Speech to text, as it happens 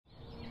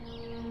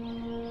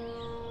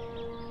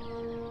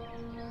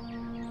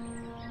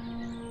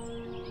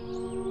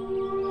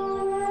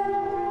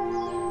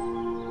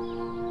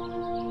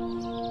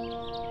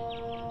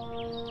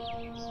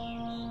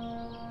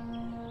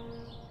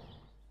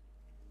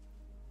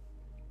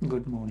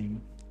Good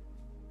morning.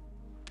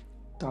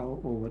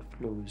 Tao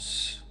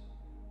Overflows.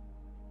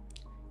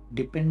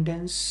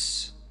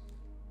 Dependence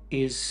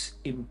is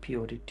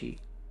impurity.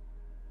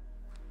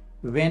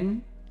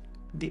 When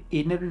the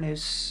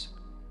innerness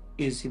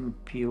is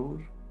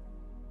impure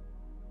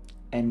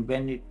and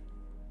when it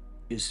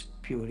is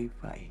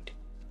purified.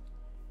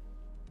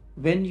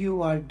 When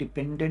you are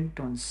dependent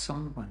on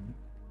someone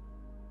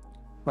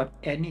for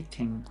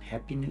anything,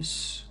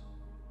 happiness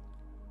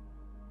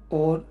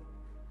or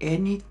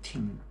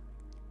anything,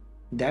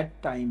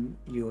 that time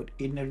your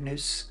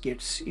innerness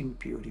gets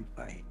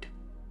impurified.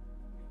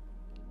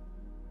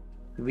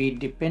 We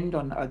depend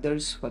on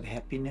others for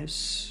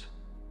happiness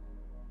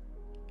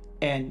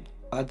and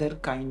other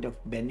kind of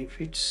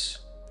benefits.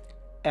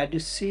 At the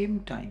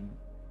same time,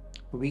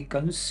 we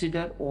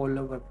consider all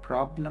our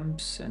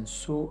problems and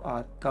so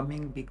are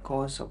coming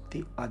because of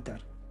the other.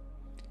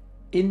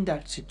 In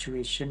that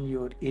situation,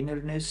 your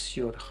innerness,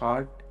 your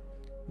heart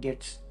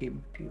gets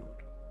impure.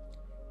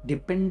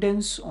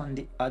 Dependence on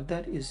the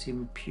other is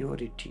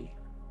impurity.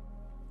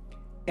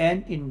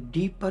 And in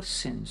deeper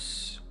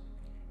sense,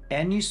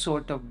 any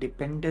sort of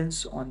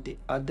dependence on the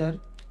other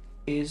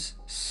is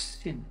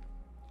sin.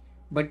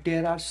 But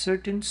there are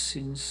certain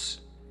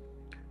sins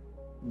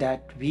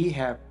that we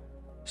have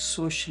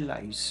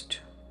socialized.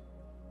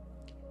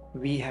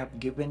 We have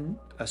given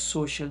a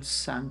social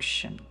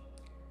sanction,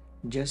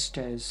 just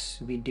as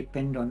we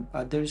depend on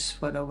others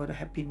for our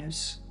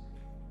happiness.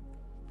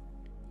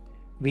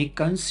 We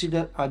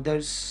consider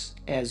others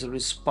as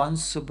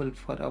responsible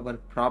for our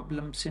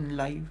problems in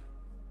life.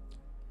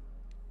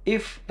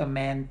 If a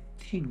man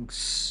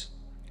thinks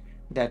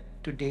that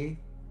today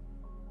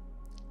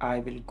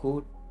I will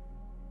go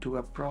to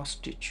a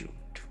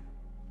prostitute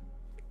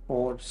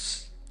or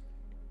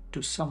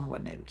to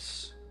someone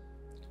else,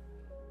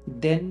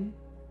 then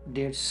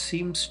there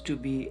seems to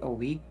be a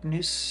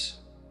weakness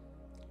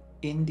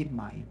in the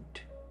mind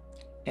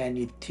and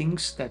he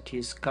thinks that he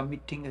is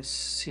committing a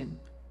sin.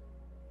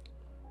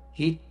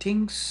 He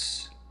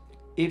thinks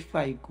if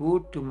I go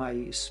to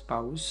my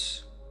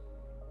spouse,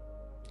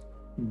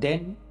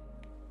 then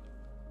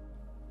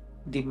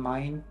the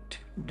mind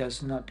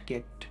does not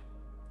get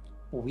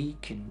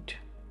weakened.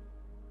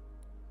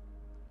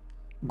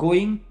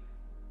 Going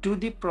to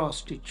the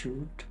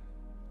prostitute,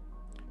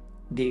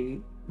 the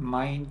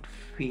mind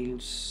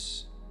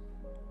feels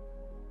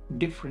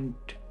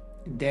different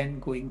than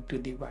going to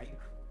the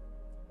wife.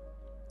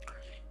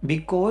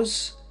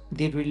 Because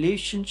the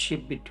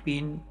relationship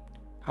between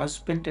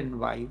husband and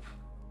wife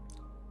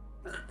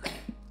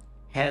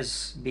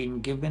has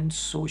been given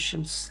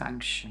social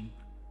sanction.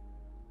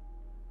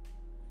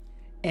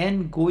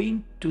 And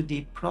going to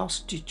the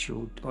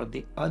prostitute or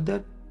the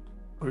other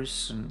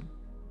person,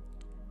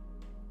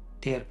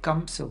 there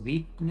comes a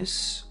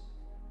weakness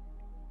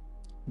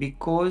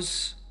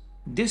because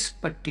this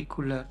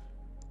particular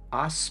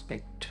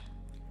aspect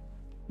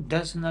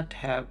does not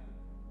have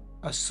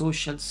a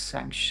social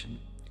sanction.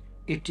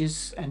 It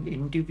is an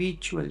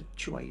individual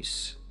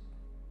choice.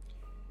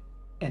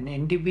 An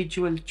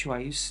individual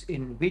choice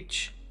in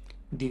which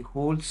the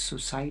whole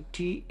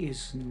society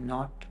is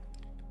not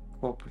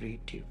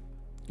cooperative.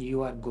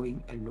 You are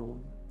going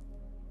alone.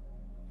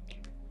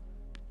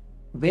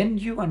 When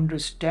you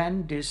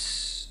understand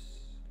this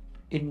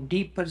in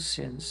deeper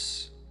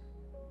sense,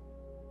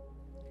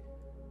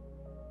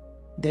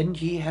 then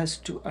he has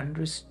to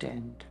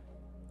understand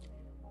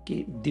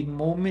the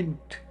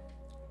moment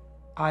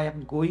I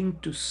am going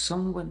to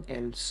someone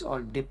else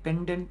or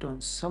dependent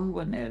on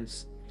someone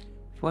else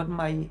for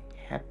my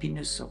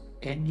happiness of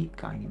any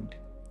kind,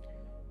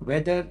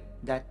 whether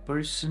that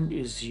person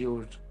is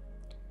your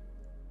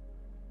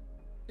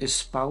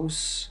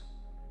spouse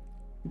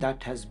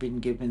that has been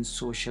given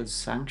social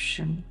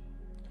sanction,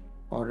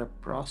 or a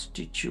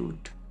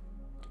prostitute,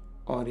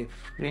 or a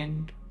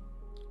friend,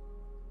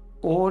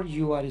 or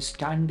you are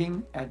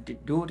standing at the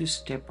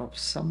doorstep of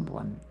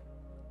someone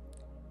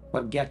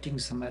for getting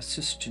some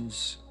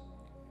assistance,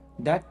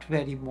 that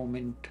very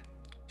moment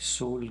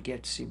soul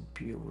gets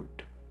impure.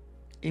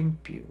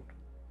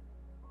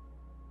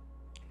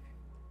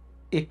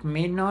 It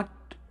may not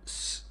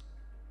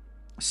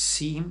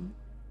seem,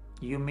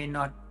 you may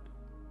not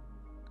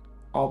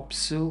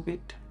observe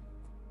it.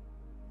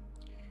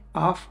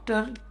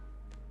 After,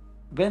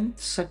 when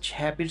such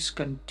habits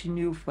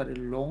continue for a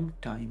long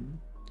time,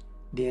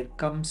 there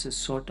comes a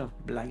sort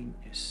of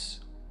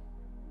blindness.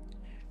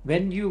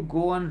 When you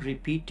go on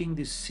repeating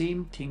the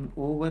same thing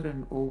over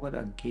and over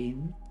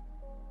again,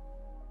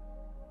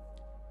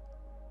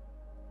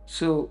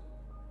 so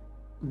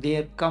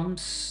there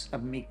comes a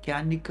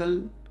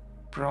mechanical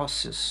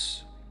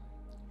process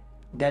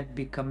that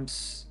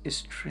becomes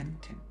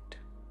strengthened.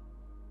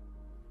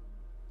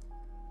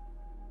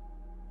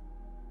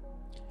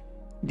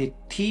 The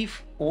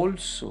thief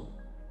also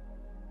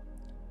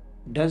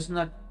does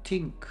not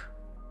think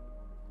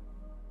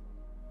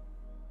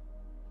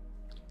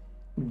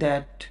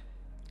that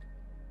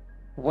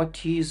what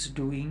he is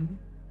doing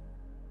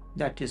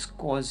that is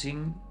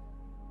causing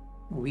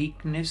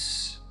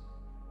weakness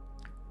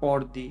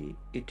or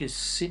it is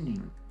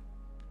sinning.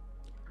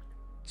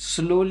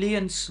 Slowly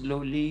and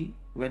slowly,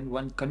 when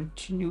one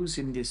continues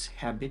in this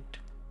habit,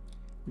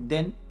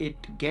 then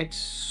it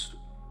gets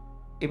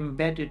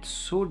embedded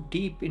so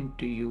deep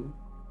into you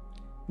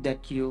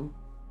that you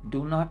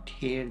do not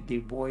hear the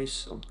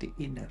voice of the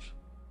inner.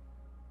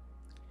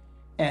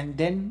 And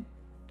then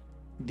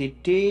the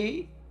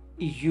day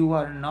you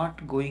are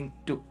not going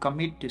to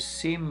commit the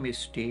same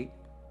mistake,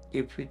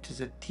 if it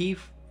is a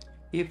thief,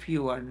 if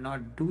you are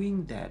not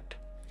doing that,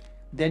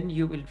 then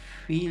you will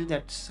feel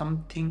that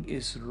something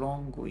is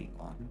wrong going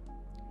on.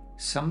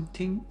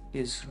 Something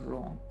is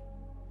wrong.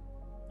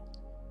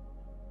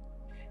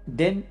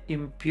 Then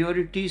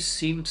impurity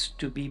seems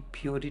to be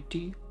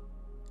purity,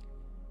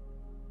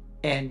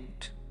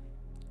 and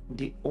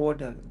the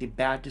odor, the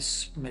bad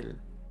smell,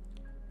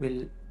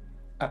 will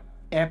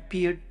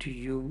appear to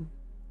you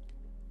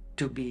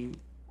to be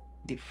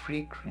the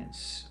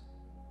fragrance.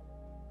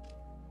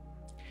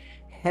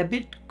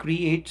 Habit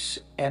creates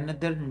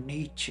another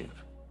nature,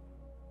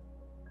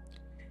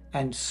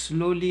 and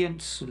slowly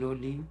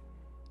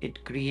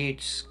it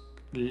creates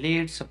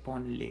layers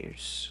upon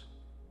layers.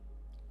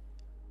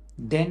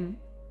 Then,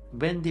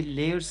 when the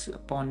layers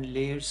upon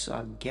layers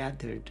are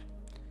gathered,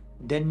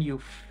 then you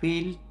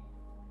fail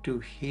to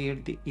hear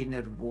the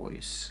inner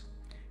voice,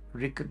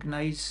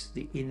 recognize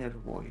the inner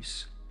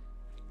voice.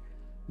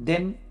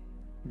 Then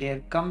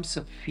there comes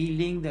a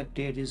feeling that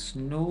there is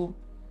no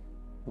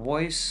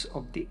voice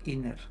of the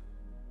inner,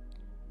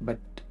 but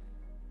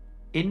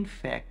in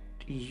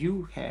fact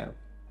you have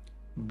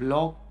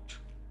blocked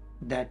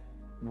that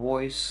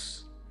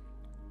voice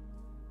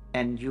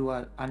and you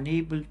are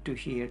unable to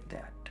hear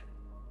that.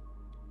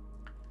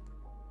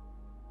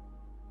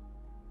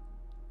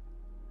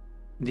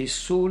 The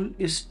soul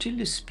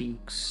still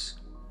speaks,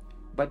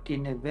 but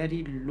in a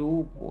very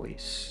low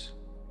voice.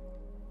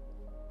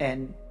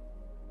 And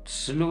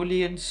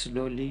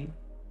slowly,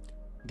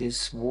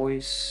 this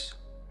voice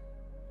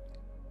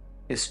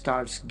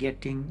starts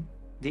getting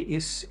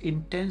its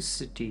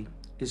intensity,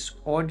 its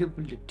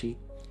audibility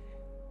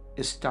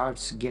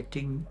starts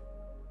getting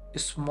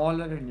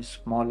smaller and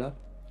smaller,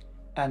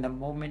 and a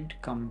moment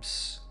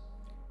comes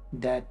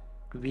that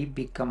we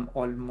become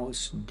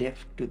almost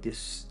deaf to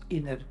this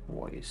inner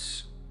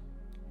voice.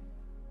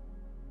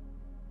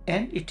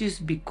 And it is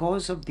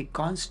because of the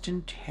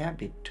constant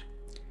habit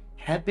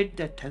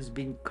that has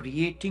been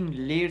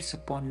creating layers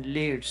upon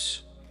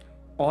layers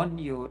on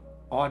your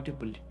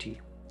audibility.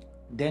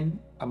 Then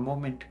a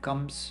moment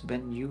comes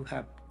when you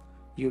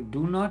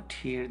do not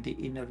hear the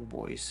inner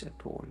voice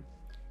at all.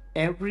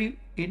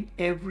 In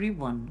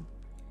everyone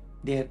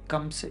there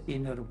comes an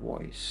inner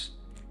voice.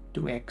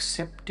 To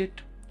accept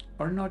it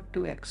or not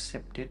to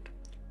accept it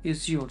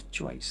is your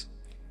choice.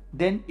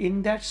 Then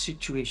in that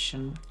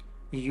situation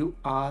you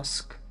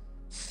ask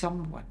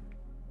someone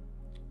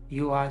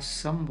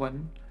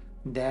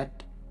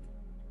that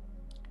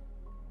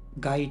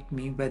guide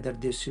me whether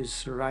this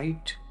is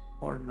right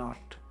or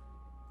not.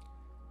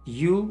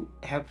 You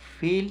have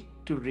failed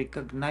to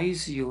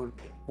recognize your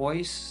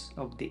voice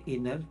of the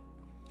inner,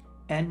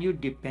 and you're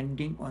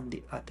depending on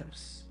the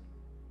others.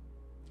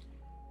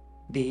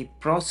 The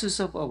process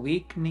of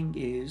awakening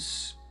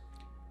is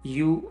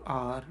you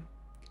are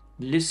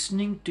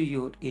listening to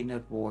your inner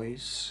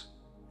voice,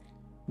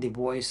 the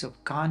voice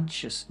of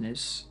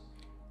consciousness,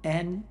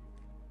 and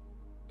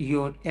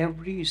your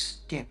every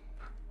step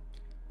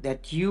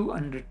that you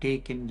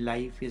undertake in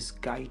life is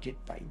guided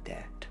by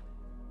that.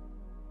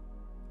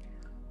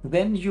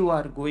 When you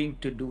are going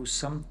to do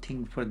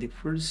something for the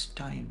first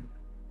time,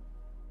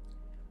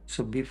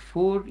 so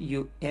before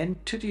you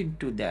enter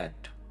into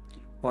that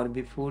or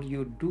before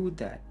you do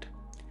that,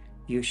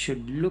 you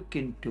should look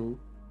into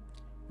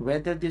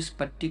whether this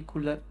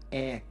particular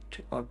act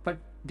or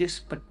this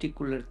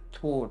particular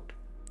thought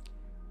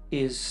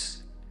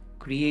is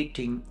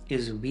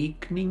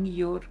weakening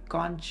your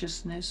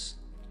consciousness,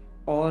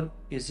 or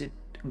is it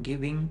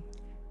giving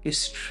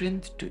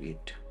strength to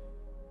it?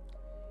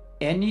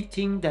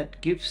 Anything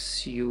that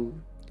gives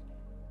you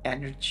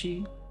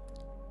energy,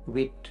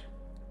 which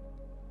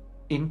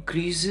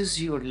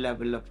increases your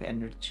level of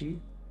energy,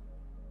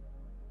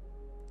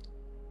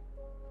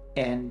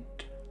 and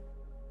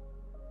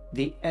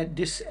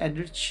this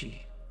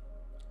energy,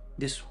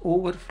 this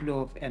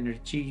overflow of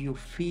energy you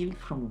feel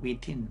from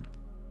within,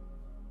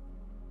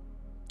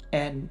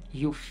 and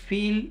you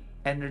feel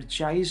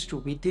energized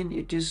within.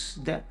 It is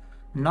that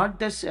not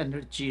this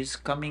energy is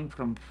coming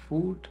from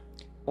food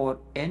or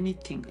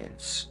anything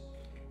else.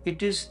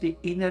 It is the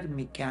inner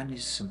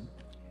mechanism.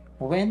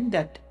 When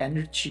that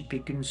energy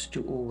begins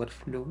to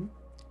overflow,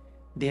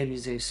 there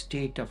is a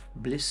state of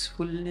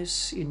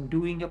blissfulness in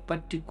doing a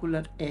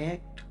particular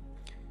act.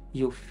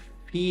 You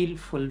feel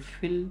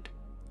fulfilled,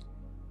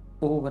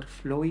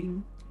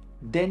 overflowing.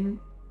 Then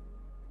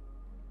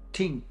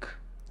think,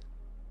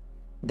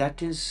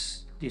 that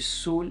is, the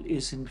soul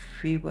is in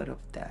favor of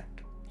that.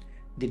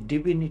 The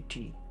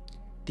divinity,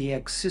 the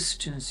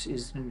existence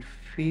is in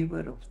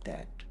favor of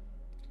that.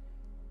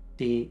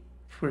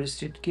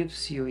 First it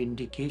gives you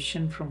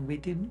indication from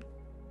within,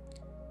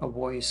 a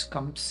voice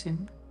comes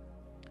in,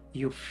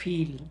 you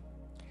feel,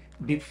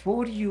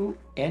 before you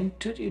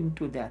enter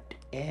into that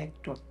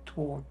act or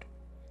thought,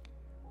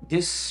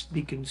 this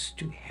begins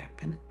to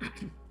happen.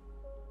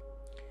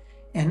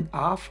 And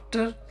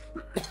after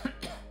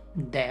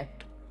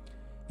that,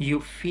 you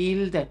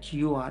feel that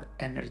you are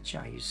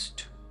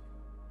energized.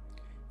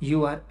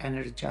 You are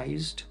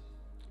energized.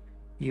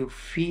 You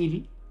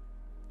feel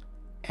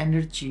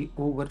energy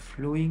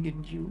overflowing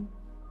in you.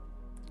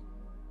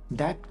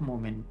 That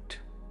moment,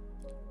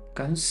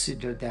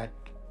 consider that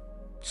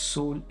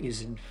soul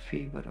is in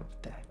favor of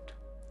that.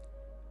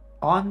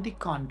 On the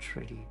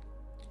contrary,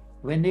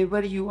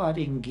 whenever you are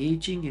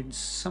engaging in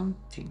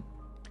something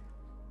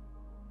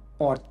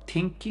or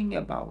thinking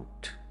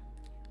about,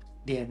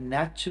 there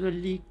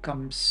naturally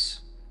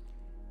comes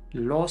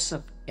loss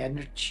of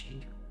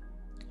energy,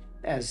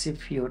 as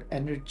if your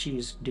energy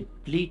is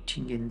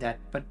depleting in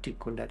that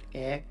particular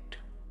act.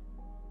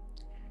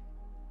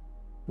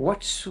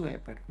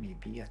 Whatsoever may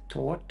be a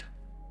thought,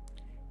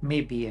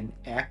 may be an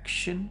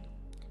action,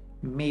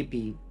 may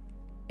be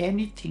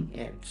anything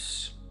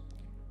else.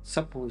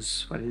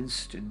 Suppose, for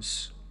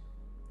instance,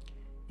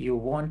 you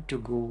want to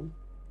go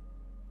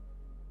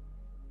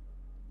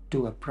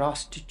to a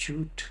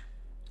prostitute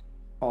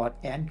or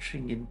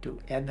entering into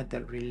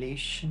another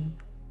relation,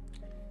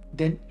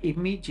 then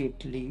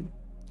immediately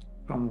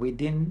from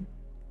within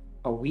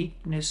a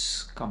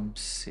weakness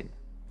comes in.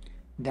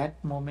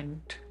 That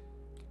moment,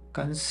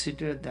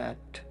 consider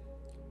that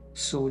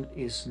soul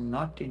is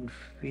not in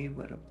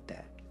favor of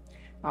that.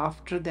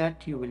 After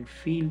that, you will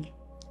feel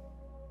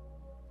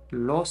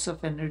loss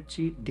of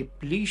energy,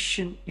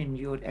 depletion in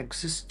your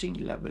existing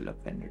level of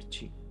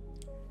energy.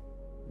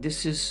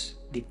 This is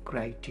the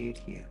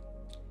criteria.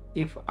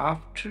 If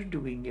after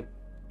doing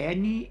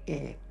any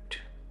act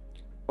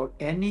or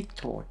any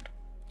thought,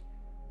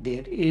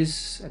 there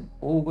is an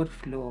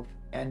overflow of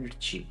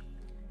energy,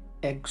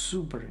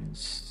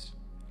 exuberance,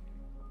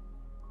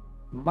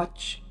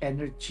 much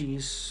energy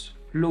is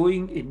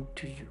flowing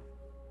into you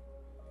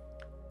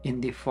in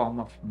the form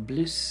of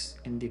bliss,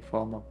 in the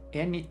form of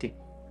anything,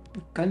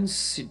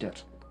 consider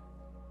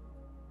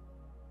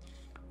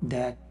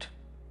that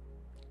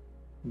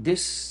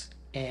this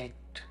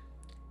act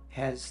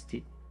has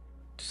the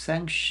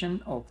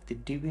sanction of the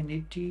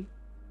divinity.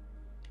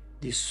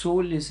 The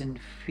soul is in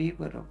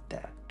favor of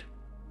that.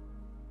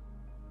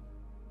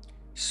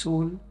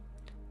 Soul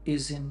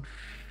is in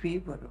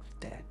favor of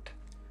that.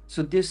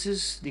 So this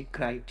is the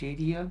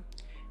criteria.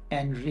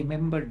 And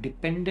remember,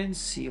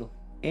 dependency of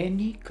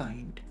any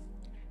kind,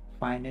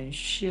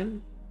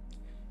 financial,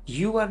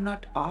 you are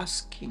not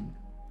asking,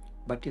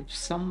 but if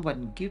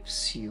someone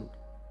gives you,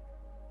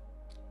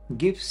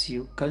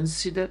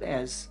 consider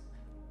as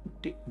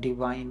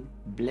divine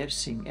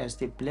blessing, as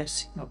the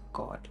blessing of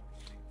God.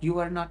 You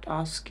are not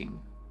asking.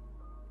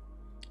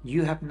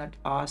 You have not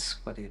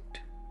asked for it,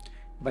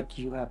 but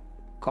you have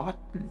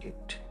gotten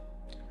it.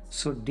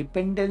 So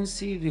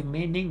dependency,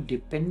 remaining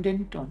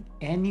dependent on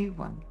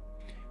anyone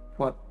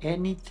for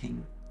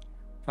anything,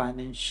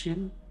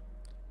 financial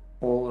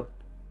or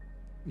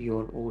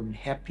your own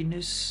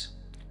happiness,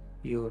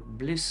 your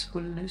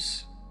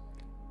blissfulness,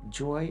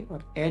 joy,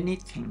 or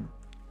anything,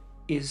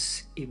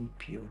 is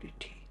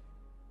impurity.